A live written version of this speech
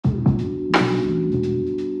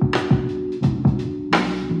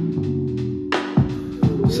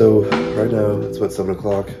So right now it's about 7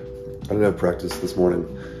 o'clock. I didn't have practice this morning.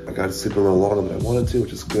 I got to sleep a little longer than I wanted to,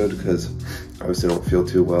 which is good because obviously I don't feel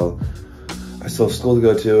too well. I still have school to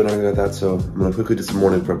go to and everything like that, so I'm gonna quickly do some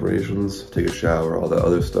morning preparations, take a shower, all that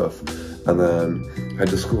other stuff, and then head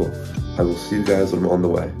to school. I will see you guys when I'm on the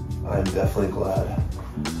way. I'm definitely glad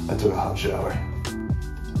I took a hot shower.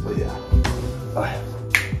 But yeah, bye.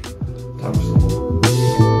 Time for school.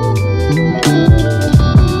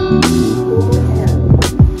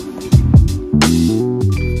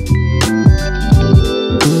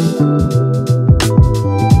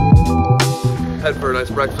 Head for a nice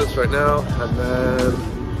breakfast right now, and then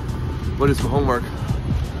I'm gonna do some homework.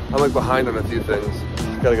 I'm like behind on a few things.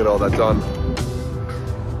 Gotta get all that done.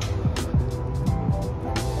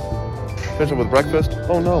 Finish up with breakfast.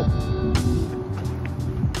 Oh no.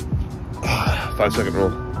 5-second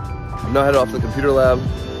rule. I'm now headed off to the computer lab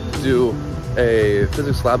to do a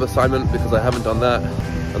physics lab assignment because I haven't done that.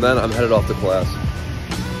 And then I'm headed off to class.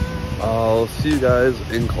 I'll see you guys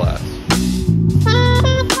in class.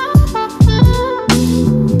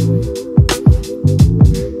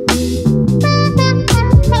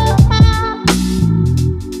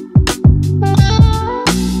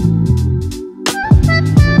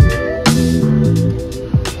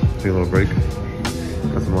 Take a little break.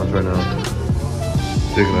 Got some lunch right now.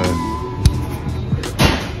 Taking a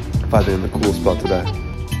finding in the cool spot today.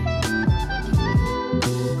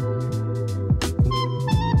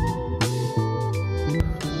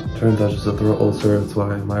 Turns out it's a throat ulcer. That's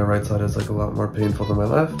why my right side is like a lot more painful than my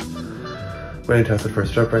left. Waiting to test the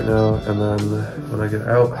first strep right now, and then when I get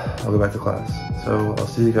out, I'll go back to class. So I'll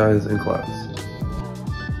see you guys in class.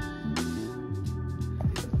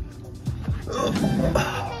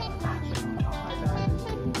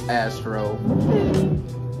 Astro.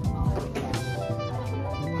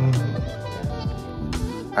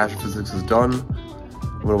 Astrophysics is done.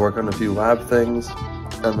 I'm gonna work on a few lab things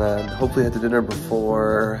and then hopefully head to dinner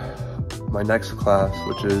before my next class,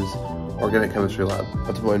 which is organic chemistry lab. I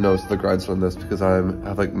have to put my nose to the grindstone on this because I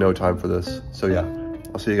have like no time for this. So yeah,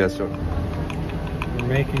 I'll see you guys soon. We're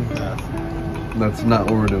making that. That's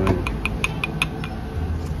not what we're doing.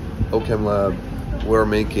 OChem lab, we're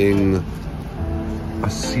making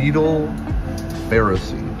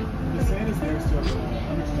acetylferrocene.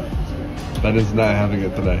 That is not having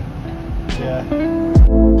it today. Yeah.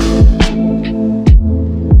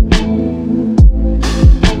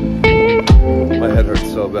 My head hurts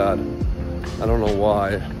so bad. I don't know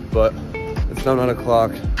why, but it's now 9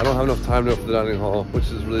 o'clock. I don't have enough time to go to the dining hall, which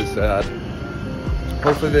is really sad.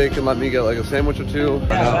 Hopefully they can let me get like a sandwich or two.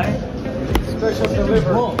 Yeah, right? Special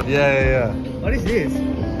delivery. Yeah. What is this?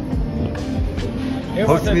 It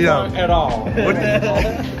Hook me up. At all.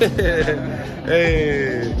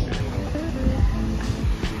 Hey.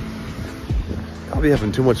 I'll be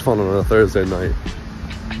having too much fun on a Thursday night.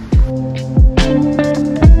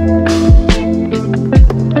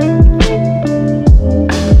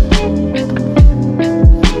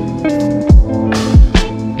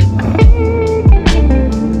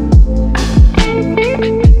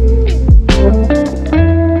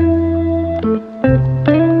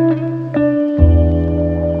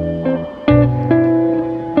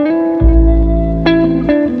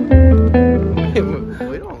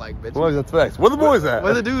 Boys, that's facts. Where the boys at?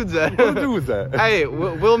 Where the dudes at? Where the dudes at? Hey,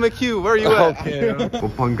 Will McHugh, where are you at? Okay.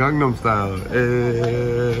 Upon Gangnam Style.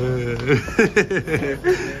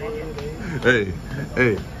 Hey.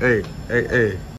 Hey.